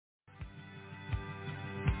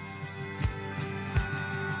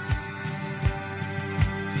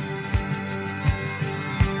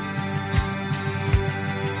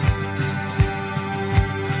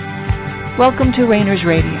Welcome to Rainers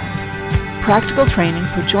Radio, practical training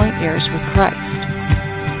for joint heirs with Christ,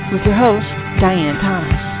 with your host, Diane Thomas.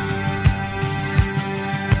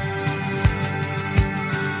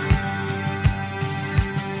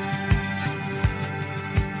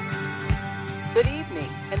 Good evening,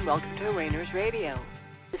 and welcome to Rainers Radio.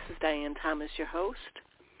 This is Diane Thomas, your host.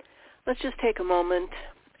 Let's just take a moment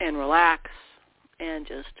and relax and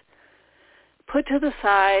just put to the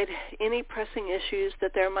side any pressing issues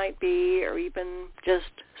that there might be, or even just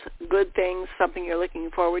good things, something you're looking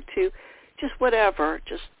forward to, just whatever.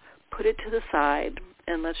 Just put it to the side,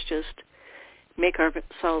 and let's just make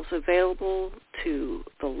ourselves available to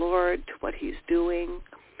the Lord, to what He's doing,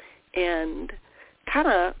 and kind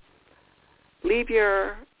of leave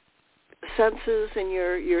your senses and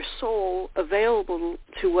your soul available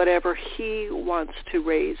to whatever He wants to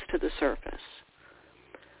raise to the surface.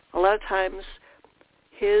 A lot of times,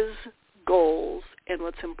 His goals and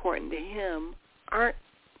what's important to Him aren't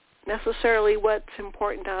necessarily what's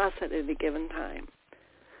important to us at any given time.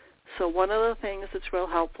 So one of the things that's real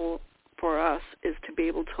helpful for us is to be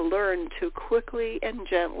able to learn to quickly and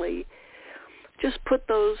gently just put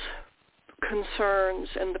those concerns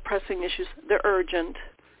and the pressing issues, the urgent.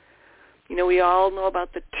 You know, we all know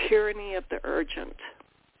about the tyranny of the urgent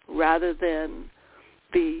rather than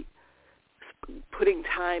the putting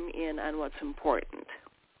time in on what's important.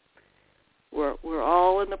 We're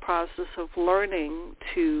all in the process of learning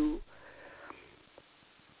to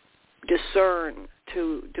discern,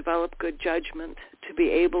 to develop good judgment, to be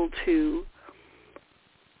able to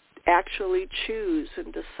actually choose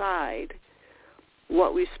and decide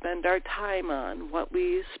what we spend our time on, what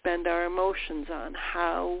we spend our emotions on,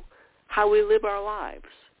 how we live our lives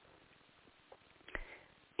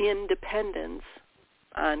in dependence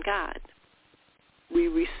on God. We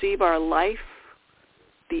receive our life,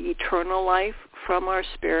 the eternal life, from our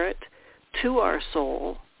spirit to our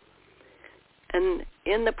soul. And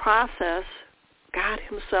in the process, God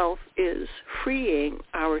Himself is freeing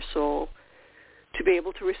our soul to be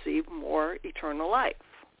able to receive more eternal life.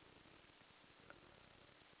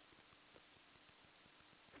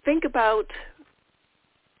 Think about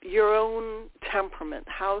your own temperament,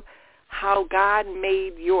 how God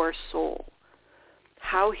made your soul,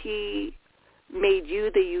 how He made you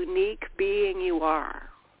the unique being you are.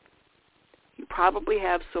 You probably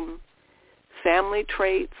have some family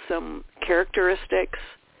traits, some characteristics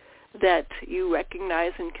that you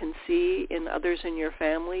recognize and can see in others in your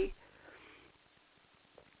family.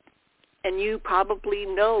 And you probably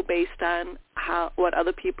know, based on what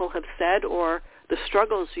other people have said or the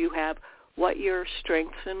struggles you have, what your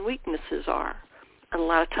strengths and weaknesses are. And a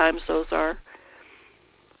lot of times those are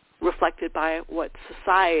reflected by what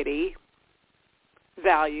society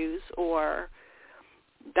values or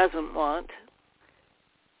doesn't want.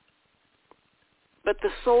 But the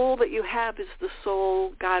soul that you have is the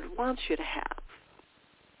soul God wants you to have.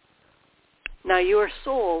 Now your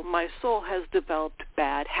soul, my soul, has developed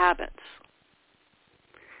bad habits.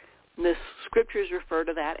 And the scriptures refer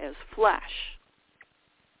to that as flesh.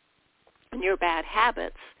 And your bad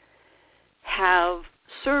habits have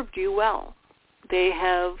served you well. They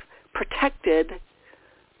have protected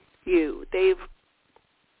you. They've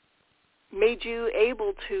made you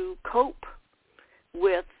able to cope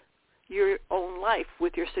with your own life,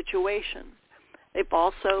 with your situation. They've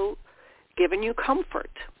also given you comfort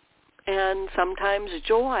and sometimes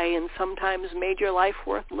joy and sometimes made your life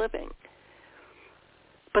worth living.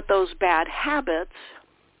 But those bad habits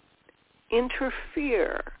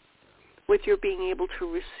interfere with your being able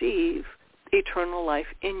to receive eternal life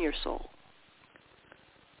in your soul.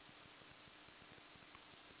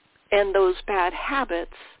 And those bad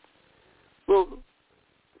habits will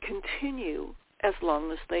continue as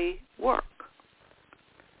long as they work.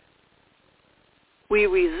 We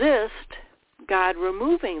resist God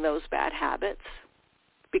removing those bad habits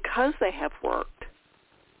because they have worked.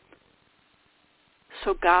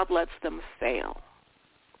 So God lets them fail.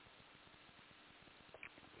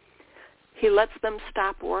 He lets them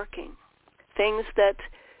stop working. Things that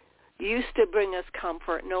used to bring us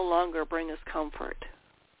comfort no longer bring us comfort.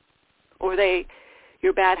 Or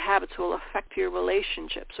your bad habits will affect your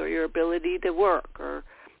relationships or your ability to work or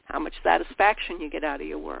how much satisfaction you get out of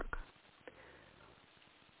your work.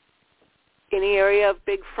 Any area of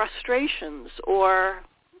big frustrations or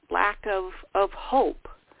lack of hope.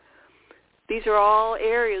 These are all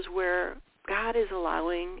areas where God is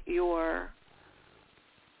allowing your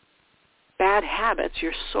bad habits,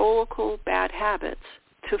 your soulical bad habits,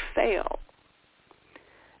 to fail.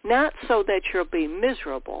 Not so that you'll be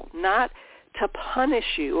miserable, not to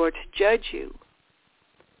punish you or to judge you,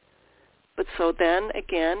 but so then,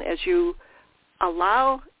 again, as you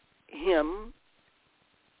allow him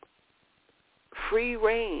free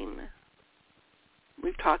reign.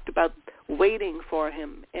 We've talked about waiting for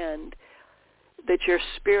him, and that your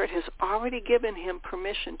spirit has already given him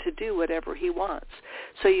permission to do whatever he wants.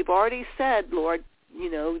 So you've already said, Lord,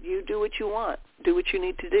 you do what you want. Do what you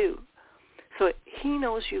need to do. So he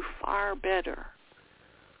knows you far better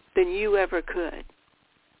than you ever could.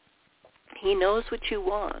 He knows what you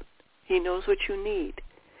want. He knows what you need.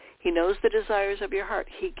 He knows the desires of your heart.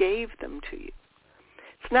 He gave them to you.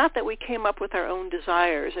 It's not that we came up with our own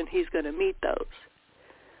desires and he's going to meet those.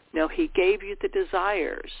 No, he gave you the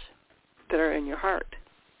desires that are in your heart,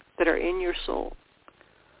 that are in your soul.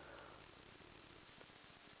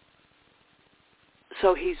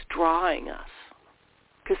 So he's drawing us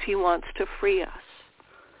because he wants to free us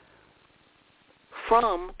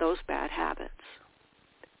from those bad habits,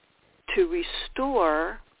 to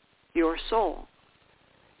restore your soul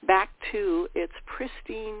back to its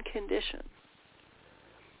pristine condition,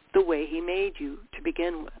 the way he made you to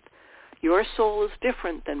begin with. Your soul is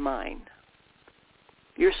different than mine.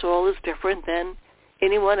 Your soul is different than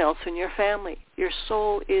anyone else in your family. Your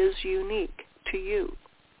soul is unique to you.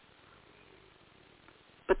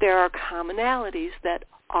 But there are commonalities that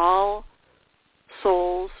all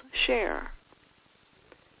souls share.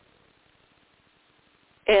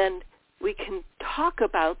 And we can talk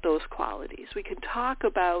about those qualities. We can talk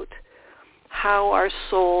about how our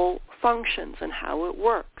soul functions and how it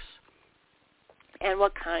works, and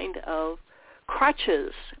what kind of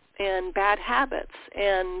crutches and bad habits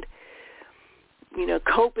and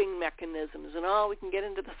coping mechanisms and all. We can get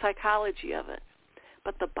into the psychology of it.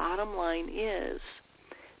 But the bottom line is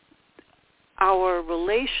our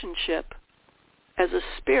relationship as a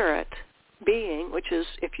spirit being, which is,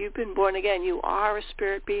 if you've been born again, you are a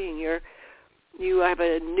spirit being. You have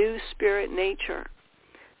a new spirit nature.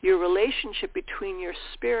 Your relationship between your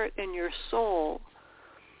spirit and your soul,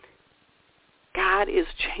 God is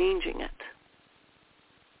changing it.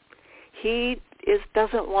 He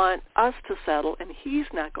doesn't want us to settle, and he's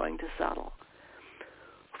not going to settle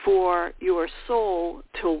for your soul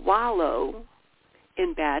to wallow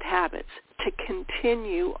in bad habits, to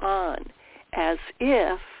continue on as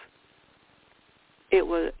if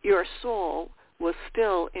your soul was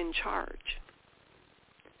still in charge.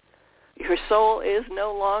 Your soul is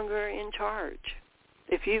no longer in charge.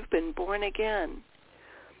 If you've been born again,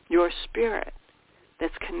 your spirit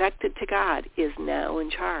that's connected to God is now in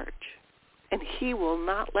charge. And he will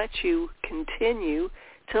not let you continue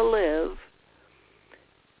to live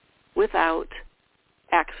without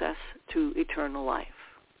access to eternal life.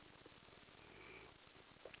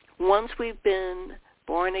 Once we've been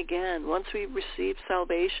born again, once we've received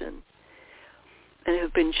salvation and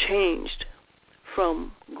have been changed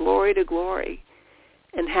from glory to glory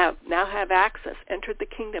and now have access, entered the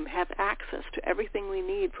kingdom, have access to everything we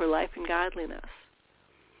need for life and godliness.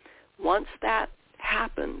 Once that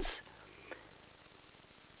happens,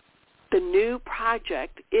 the new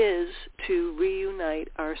project is to reunite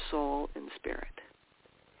our soul and spirit.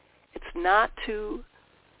 It's not to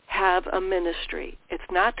have a ministry. It's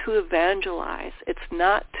not to evangelize. It's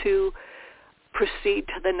not to proceed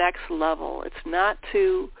to the next level. It's not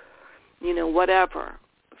to, whatever,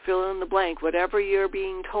 fill in the blank, whatever you're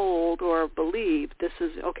being told or believe. This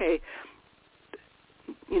is, okay,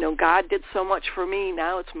 God did so much for me.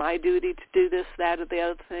 Now it's my duty to do this, that, or the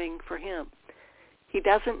other thing for him. He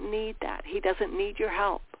doesn't need that. He doesn't need your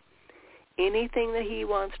help. Anything that he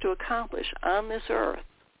wants to accomplish on this earth,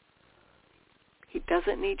 he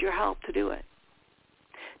doesn't need your help to do it.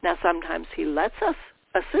 Now, sometimes he lets us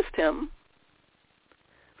assist him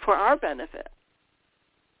for our benefit,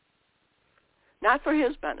 not for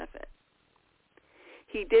his benefit.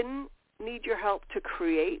 He didn't need your help to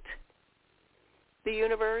create the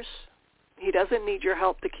universe. He doesn't need your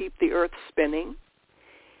help to keep the earth spinning.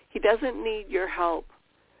 He doesn't need your help.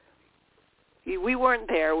 We weren't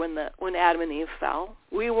there when Adam and Eve fell.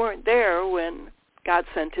 We weren't there when God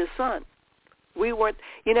sent his son. We weren't,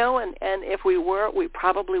 and if we were, we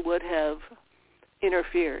probably would have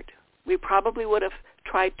interfered. We probably would have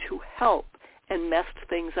tried to help and messed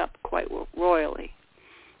things up quite royally.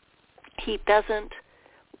 He doesn't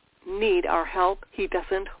need our help. He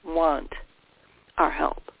doesn't want our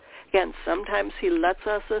help. Again, sometimes he lets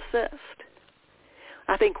us assist.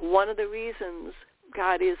 I think one of the reasons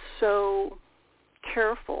God is so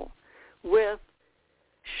careful with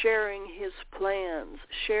sharing his plans,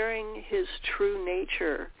 sharing his true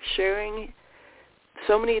nature, sharing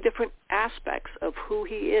so many different aspects of who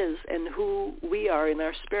he is and who we are in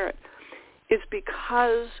our spirit, is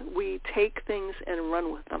because we take things and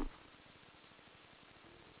run with them.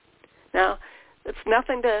 Now, It's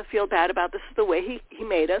nothing to feel bad about. This is the way he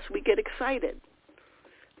made us. We get excited.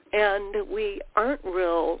 And we aren't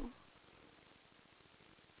real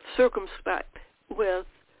circumspect with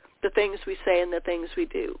the things we say and the things we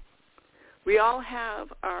do. We all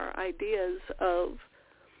have our ideas of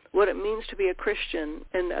what it means to be a Christian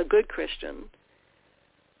and a good Christian.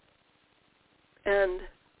 And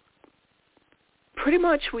pretty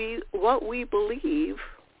much what we believe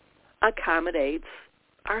accommodates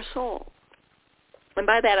our soul. And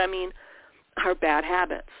by that I mean our bad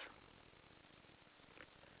habits.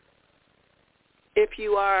 If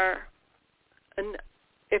you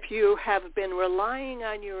have been relying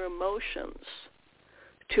on your emotions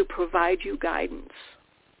to provide you guidance,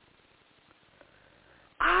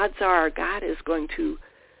 odds are God is going to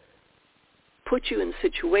put you in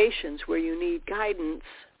situations where you need guidance,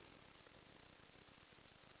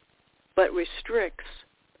 but restricts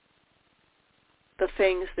the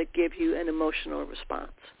things that give you an emotional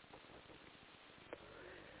response.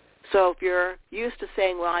 So if you're used to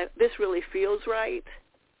saying, well, this really feels right,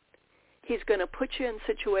 he's going to put you in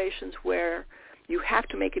situations where you have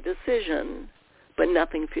to make a decision, but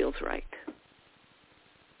nothing feels right.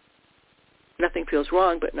 Nothing feels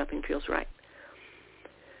wrong, but nothing feels right.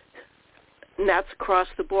 And that's across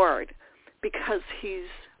the board, because he's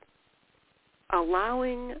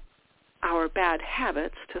allowing our bad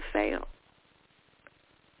habits to fail.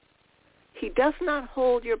 He does not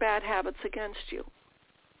hold your bad habits against you.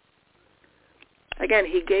 Again,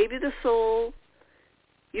 he gave you the soul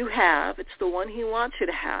you have. It's the one he wants you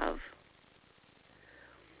to have.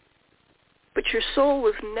 But your soul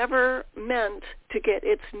was never meant to get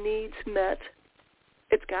its needs met,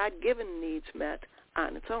 its God-given needs met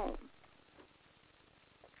on its own.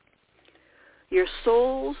 Your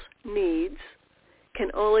soul's needs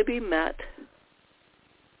can only be met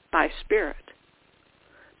by spirit,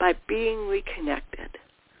 by being reconnected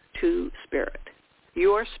to spirit,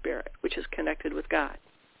 your spirit, which is connected with God.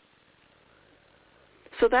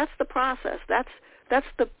 So that's the process. That's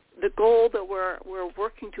the goal that we're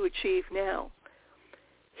working to achieve now.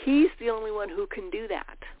 He's the only one who can do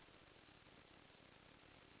that.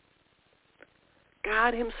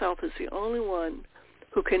 God himself is the only one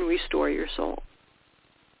who can restore your soul.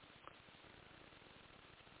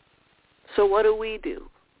 So what do?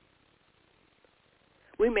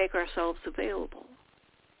 We make ourselves available.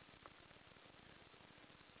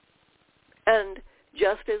 And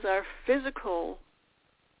just as our physical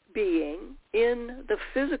being in the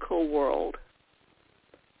physical world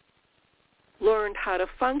learned how to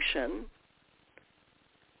function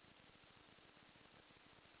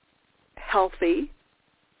healthy,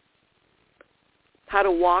 how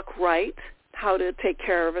to walk right, how to take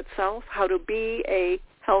care of itself, how to be a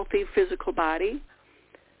healthy physical body,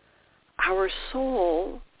 our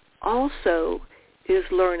soul also is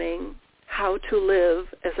learning how to live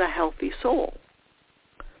as a healthy soul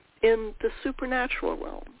in the supernatural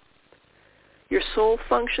realm. Your soul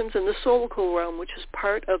functions in the soulical realm, which is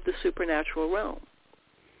part of the supernatural realm.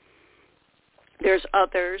 There's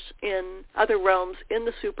other realms in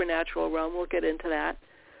the supernatural realm. We'll get into that.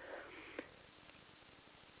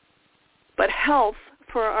 But health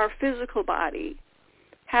for our physical body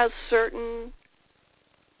has certain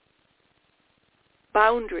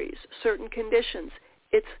boundaries, certain conditions.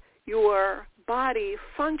 It's your body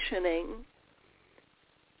functioning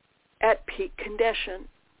at peak condition.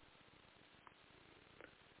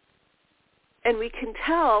 And we can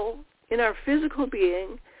tell in our physical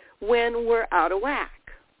being when we're out of whack.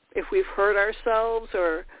 If we've hurt ourselves,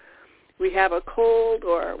 or we have a cold,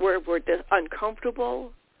 or we're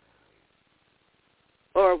uncomfortable,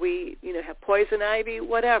 or we have poison ivy,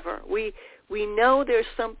 whatever. We know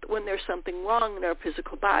when there's something wrong in our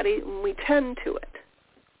physical body, and we tend to it.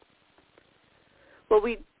 Well,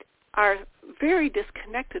 we are very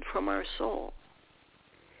disconnected from our soul.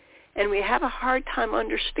 And we have a hard time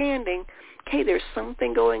understanding, okay, there's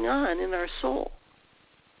something going on in our soul.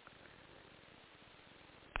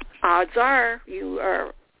 Odds are you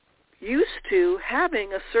are used to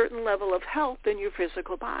having a certain level of health in your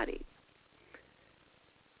physical body.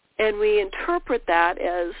 And we interpret that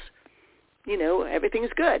as,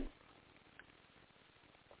 everything's good.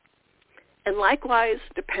 And likewise,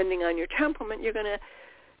 depending on your temperament, you're going to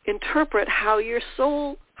interpret how you're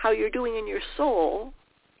doing in your soul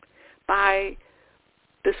by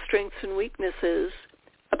the strengths and weaknesses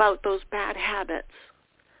about those bad habits.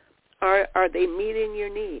 Are they meeting your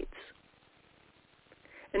needs?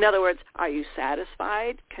 In other words, are you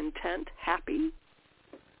satisfied, content, happy?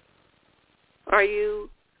 Are you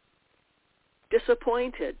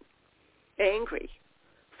disappointed, angry,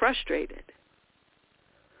 frustrated?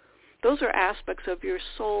 Those are aspects of your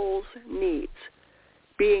soul's needs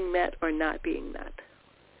being met or not being met.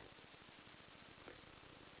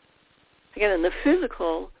 Again, in the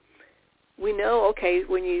physical, we know, okay,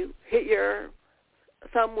 when you hit your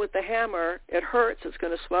thumb with the hammer, it hurts, it's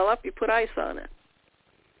going to swell up, you put ice on it.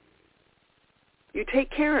 You take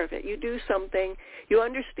care of it. You do something. You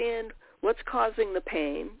understand what's causing the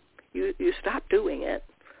pain. You stop doing it,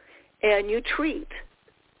 and you treat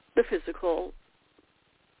the physical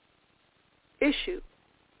issue.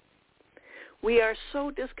 We are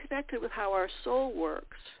so disconnected with how our soul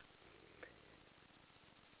works.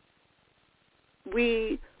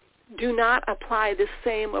 We do not apply the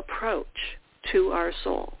same approach to our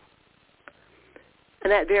soul.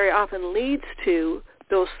 And that very often leads to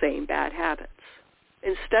those same bad habits.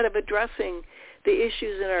 Instead of addressing the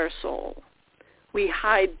issues in our soul, we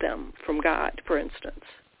hide them from God, for instance.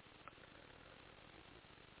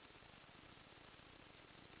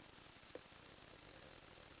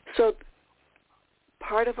 So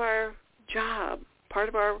part of our job, part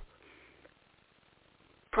of our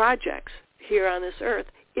projects here on this earth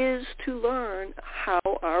is to learn how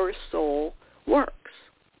our soul works.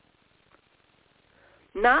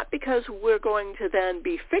 Not because we're going to then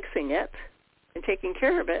be fixing it and taking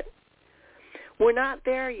care of it. We're not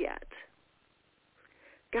there yet.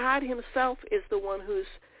 God himself is the one who's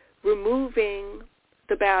removing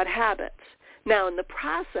the bad habits. Now, in the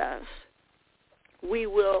process, he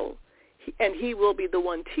will be the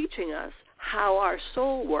one teaching us how our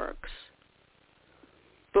soul works.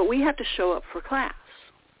 But we have to show up for class.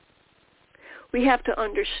 We have to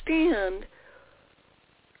understand,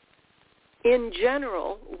 in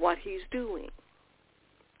general, what he's doing.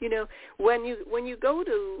 You know, when you go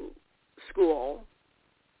to school,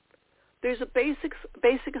 there's a basic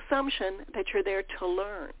assumption that you're there to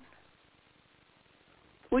learn,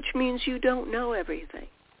 which means you don't know everything.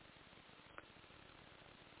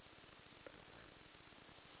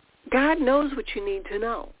 God knows what you need to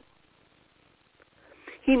know.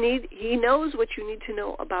 He knows what you need to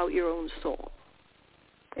know about your own soul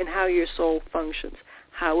and how your soul functions,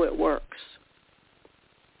 how it works.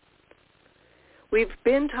 We've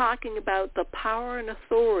been talking about the power and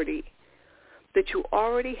authority that you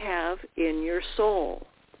already have in your soul,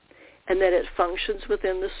 and that it functions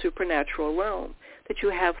within the supernatural realm, that you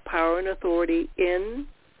have power and authority in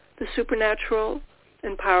the supernatural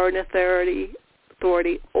and power and authority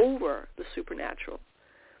over the supernatural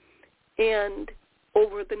and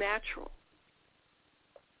over the natural.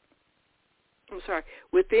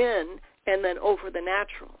 Within and then over the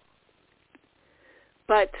natural.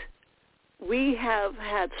 But we have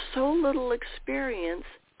had so little experience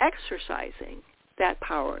exercising that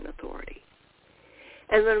power and authority.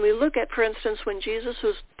 And when we look at, for instance, when Jesus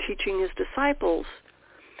was teaching his disciples,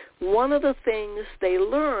 one of the things they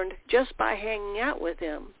learned just by hanging out with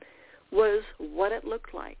him was what it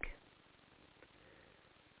looked like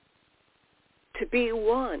to be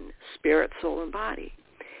one, spirit, soul, and body.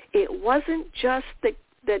 It wasn't just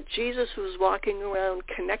that Jesus was walking around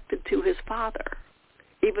connected to his Father,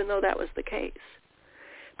 even though that was the case.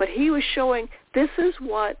 But he was showing this is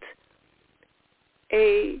what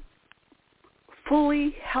a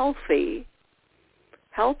fully healthy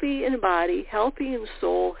in body, healthy in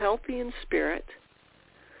soul, healthy in spirit,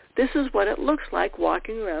 this is what it looks like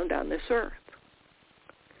walking around on this earth.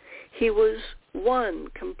 He was one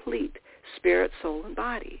complete spirit, soul, and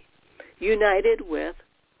body, united with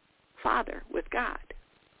Father, with God,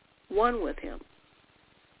 one with him.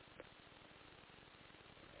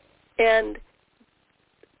 And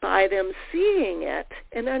by them seeing it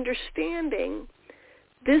and understanding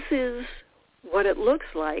this is what it looks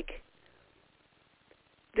like,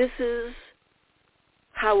 this is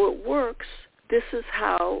how it works, this is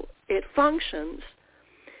how it functions,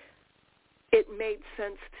 it made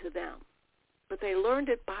sense to them. But they learned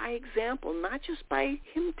it by example, not just by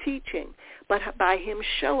him teaching, but by him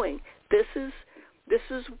showing this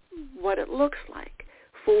is what it looks like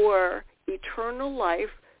for eternal life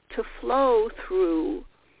to flow through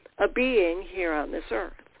a being here on this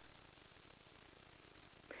earth.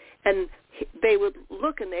 And they would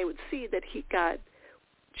look and they would see that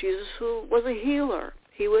Jesus was a healer.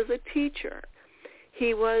 He was a teacher.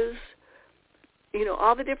 He was,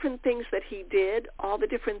 all the different things that he did, all the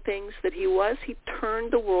different things that he was, he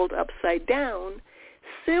turned the world upside down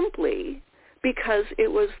simply because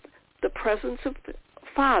it was the presence of the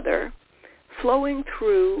Father flowing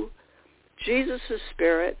through Jesus'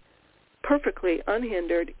 spirit, perfectly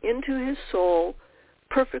unhindered, into his soul,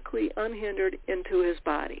 perfectly unhindered into his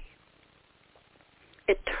body.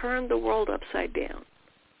 It turned the world upside down.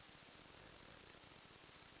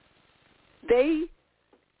 They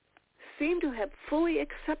seem to have fully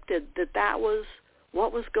accepted that that was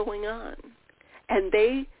what was going on. And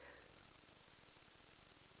they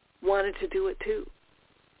wanted to do it too.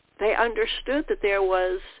 They understood that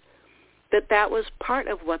that was part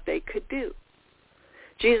of what they could do.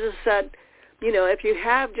 Jesus said, if you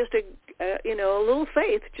have just a little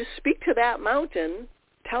faith, just speak to that mountain,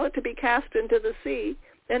 tell it to be cast into the sea,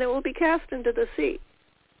 and it will be cast into the sea.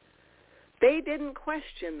 They didn't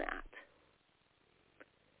question that.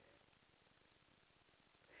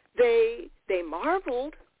 They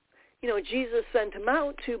marveled. Jesus sent them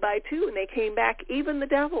out 2 by 2, and they came back. Even the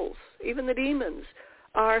devils, even the demons,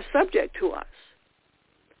 are subject to us.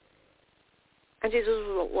 And Jesus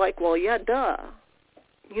was like, well, yeah, duh.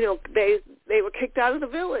 They were kicked out of the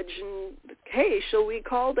village, and, hey, shall we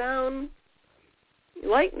call down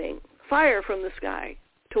lightning, fire from the sky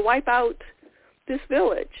to wipe out this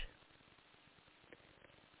village?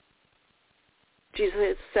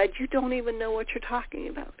 Jesus said, you don't even know what you're talking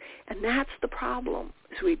about. And that's the problem,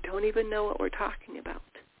 is we don't even know what we're talking about.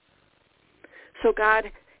 So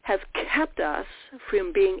God has kept us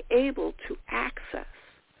from being able to access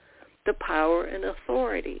the power and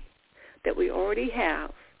authority that we already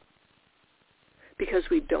have, because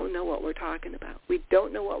we don't know what we're talking about. We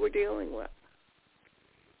don't know what we're dealing with.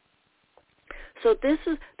 So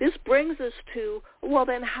this brings us to, well,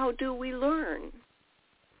 then how do we learn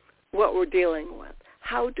what we're dealing with?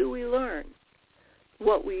 How do we learn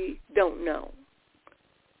what we don't know?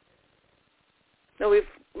 Now we've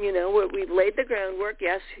laid the groundwork.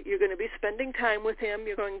 Yes, you're going to be spending time with him.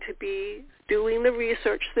 You're going to be doing the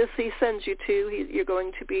research that he sends you to. You're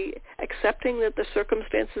going to be accepting that the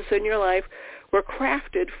circumstances in your life were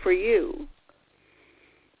crafted for you.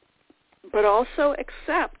 But also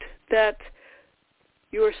accept that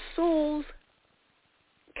your soul's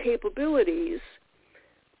capabilities,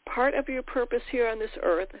 part of your purpose here on this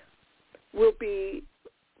earth, will be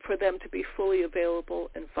for them to be fully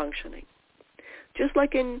available and functioning. Just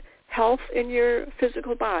like in health in your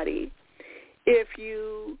physical body, if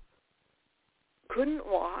you couldn't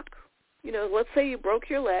walk, let's say you broke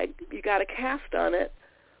your leg, you got a cast on it,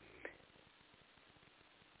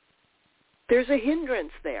 there's a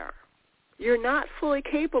hindrance there. You're not fully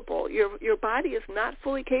capable. Your body is not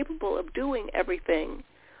fully capable of doing everything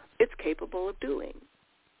it's capable of doing.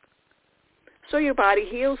 So your body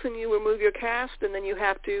heals and you remove your cast, and then you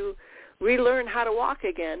have to relearn how to walk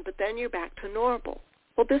again, but then you're back to normal.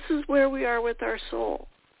 Well, this is where we are with our soul.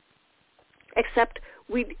 Except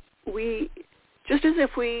we just as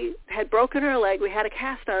if we had broken our leg, we had a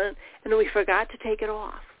cast on it, and we forgot to take it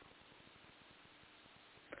off.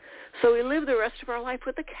 So we live the rest of our life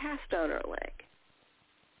with a cast on our leg.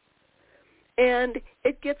 And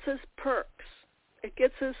it gets us perks. It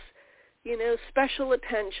gets us, special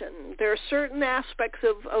attention. There are certain aspects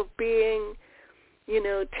of being,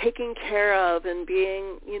 taken care of and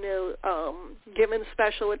being, given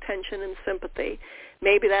special attention and sympathy.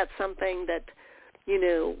 Maybe that's something that,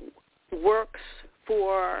 works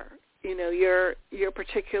for, your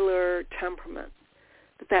particular temperament.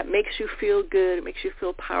 That makes you feel good, it makes you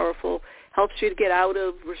feel powerful, helps you to get out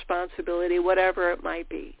of responsibility, whatever it might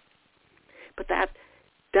be. But that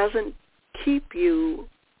doesn't keep you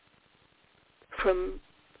from,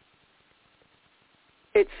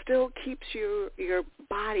 it still keeps your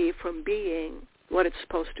body from being what it's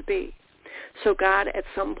supposed to be. So God at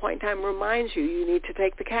some point in time reminds you need to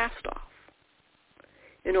take the cast off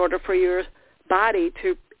in order for your body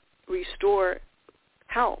to restore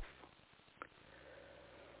health.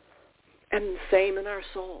 And the same in our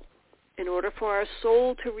soul. In order for our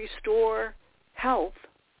soul to restore health,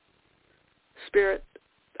 spirit,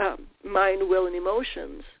 mind, will, and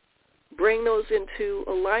emotions, bring those into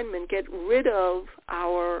alignment, get rid of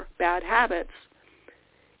our bad habits,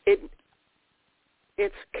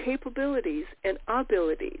 its capabilities and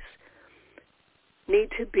abilities need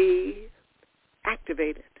to be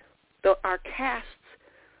activated. Though our casts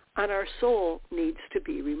on our soul needs to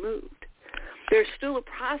be removed. There's still a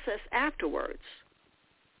process afterwards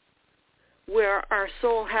where our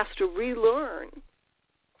soul has to relearn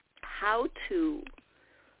how to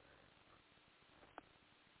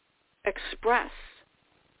express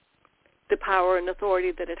the power and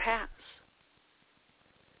authority that it has.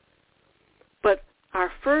 But our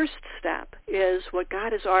first step is what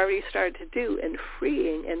God has already started to do in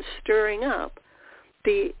freeing and stirring up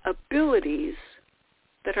the abilities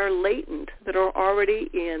that are latent, that are already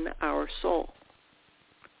in our soul.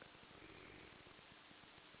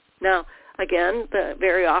 Now, again,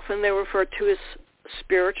 very often they're referred to as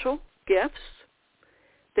spiritual gifts.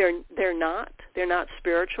 They're not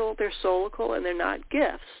spiritual, they're soulical, and they're not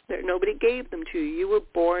gifts. Nobody gave them to you. You were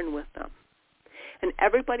born with them. And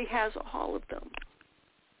everybody has all of them.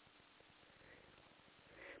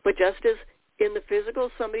 But just as in the physical,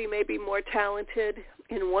 somebody may be more talented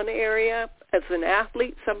in one area. As an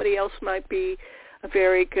athlete, somebody else might be a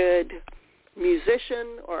very good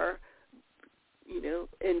musician or,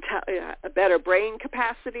 a better brain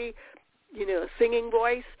capacity, a singing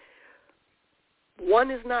voice.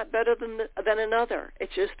 One is not better than another.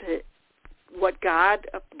 It's just what God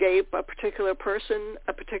gave a particular person,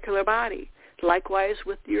 a particular body. Likewise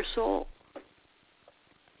with your soul.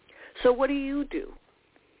 So what do you do?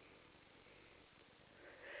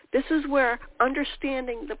 This is where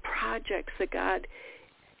understanding the projects that God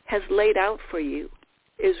has laid out for you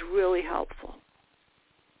is really helpful.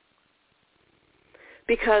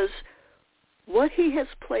 Because what he has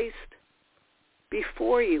placed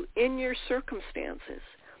before you in your circumstances,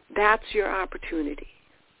 that's your opportunity.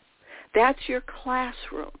 That's your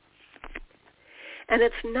classroom. And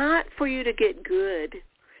it's not for you to get good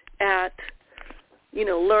at,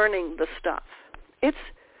 learning the stuff. It's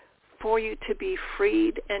for you to be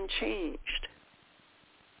freed and changed.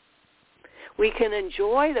 We can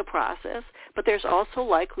enjoy the process, but it's also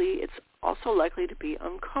likely to be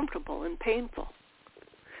uncomfortable and painful.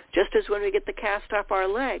 Just as when we get the cast off our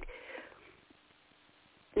leg,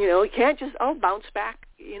 we can't just bounce back,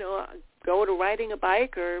 go to riding a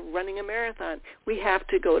bike or running a marathon. We have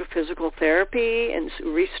to go to physical therapy and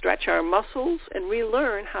re-stretch our muscles and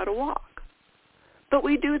relearn how to walk. But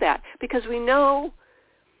we do that because we know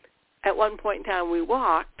at one point in time we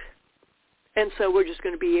walked, and so we're just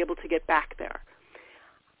going to be able to get back there.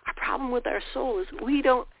 Our problem with our soul is we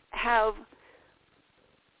don't have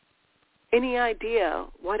any idea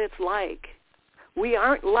what it's like. We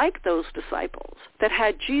aren't like those disciples that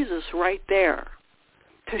had Jesus right there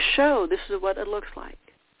to show this is what it looks like.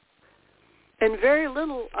 And very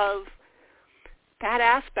little of that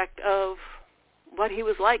aspect of what he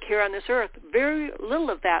was like here on this earth, very little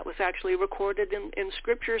of that was actually recorded in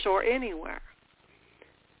scriptures or anywhere.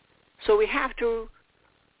 So we have to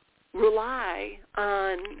rely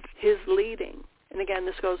on his leading. And again,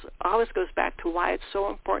 this always goes back to why it's so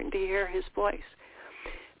important to hear his voice.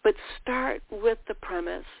 But start with the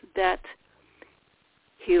premise that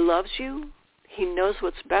he loves you, he knows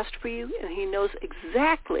what's best for you, and he knows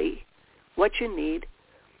exactly what you need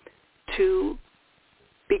to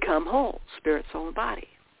become whole, spirit, soul, and body.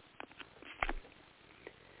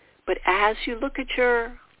 But as you look at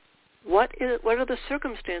what are the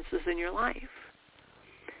circumstances in your life,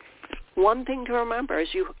 one thing to remember is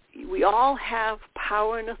we all have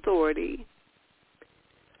power and authority.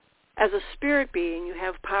 As a spirit being, you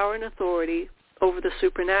have power and authority over the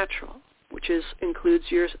supernatural, which includes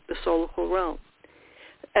the soulical realm.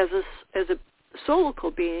 As a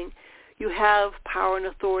soulical being, you have power and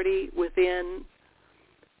authority within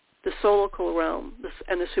the soulical realm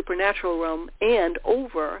and the supernatural realm and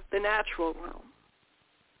over the natural realm.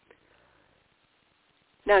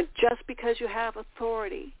 Now, just because you have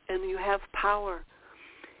authority and you have power,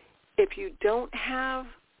 if you don't have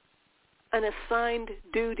an assigned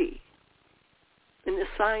duty, an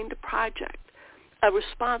assigned project, a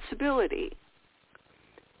responsibility,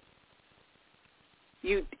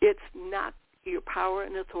 it's not, your power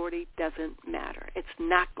and authority doesn't matter. It's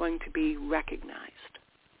not going to be recognized.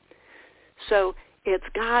 So it's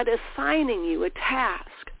God assigning you a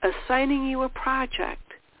task, assigning you a project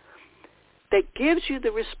that gives you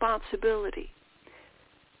the responsibility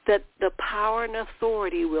that the power and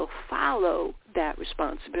authority will follow that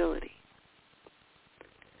responsibility.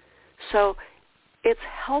 So it's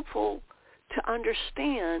helpful to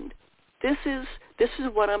understand this is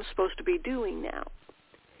what I'm supposed to be doing now,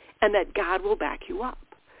 and that God will back you up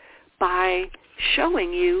by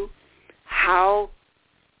showing you how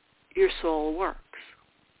your soul works.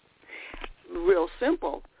 Real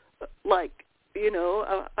simple, like,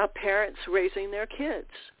 a parent's raising their kids.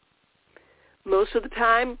 Most of the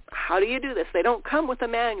time, how do you do this? They don't come with a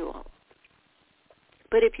manual.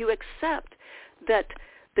 But if you accept that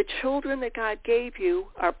the children that God gave you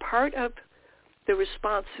are part of the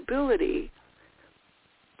responsibility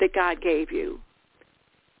that God gave you,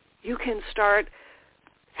 you can start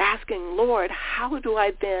asking, Lord, how do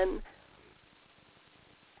I then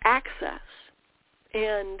access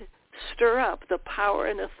and stir up the power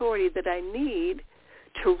and authority that I need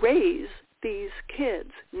to raise these kids,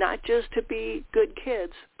 not just to be good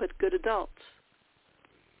kids, but good adults.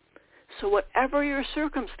 So whatever your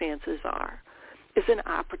circumstances are, is an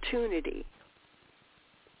opportunity.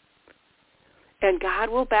 And God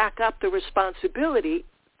will back up the responsibility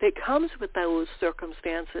that comes with those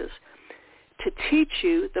circumstances to teach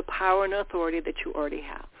you the power and authority that you already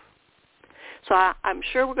have. So I'm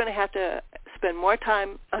sure we're going to have to spend more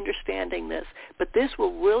time understanding this, but this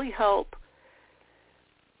will really help.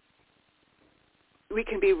 We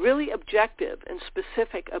can be really objective and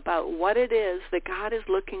specific about what it is that God is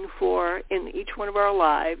looking for in each one of our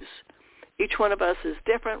lives. Each one of us is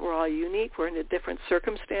different. We're all unique. We're in a different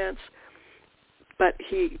circumstance. But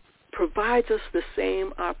he provides us the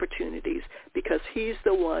same opportunities because he's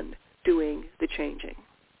the one doing the changing.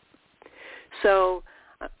 So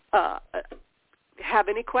have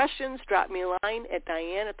any questions, drop me a line at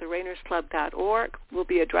diane@therainersclub.org. We'll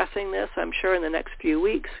be addressing this, I'm sure, in the next few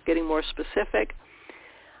weeks, getting more specific.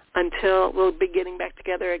 Until we'll be getting back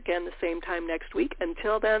together again the same time next week.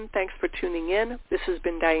 Until then, thanks for tuning in. This has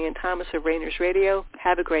been Diane Thomas of Rainers Radio.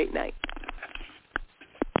 Have a great night.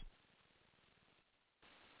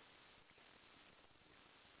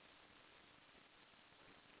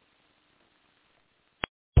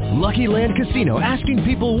 Lucky Land Casino, asking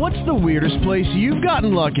people, what's the weirdest place you've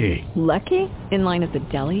gotten lucky? Lucky? In line at the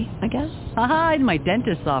deli, I guess? Aha, in my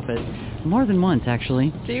dentist's office. More than once,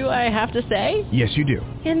 actually. Do I have to say? Yes, you do.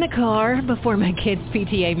 In the car before my kids'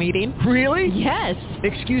 PTA meeting. Really? Yes.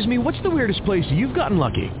 Excuse me, what's the weirdest place you've gotten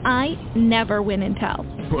lucky? I never win and tell.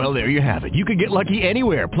 Well, there you have it. You can get lucky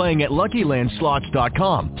anywhere, playing at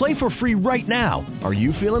LuckyLandSlots.com. Play for free right now. Are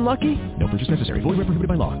you feeling lucky? No purchase necessary. Void where prohibited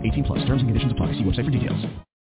by law. 18+. Terms and conditions apply. See website for details.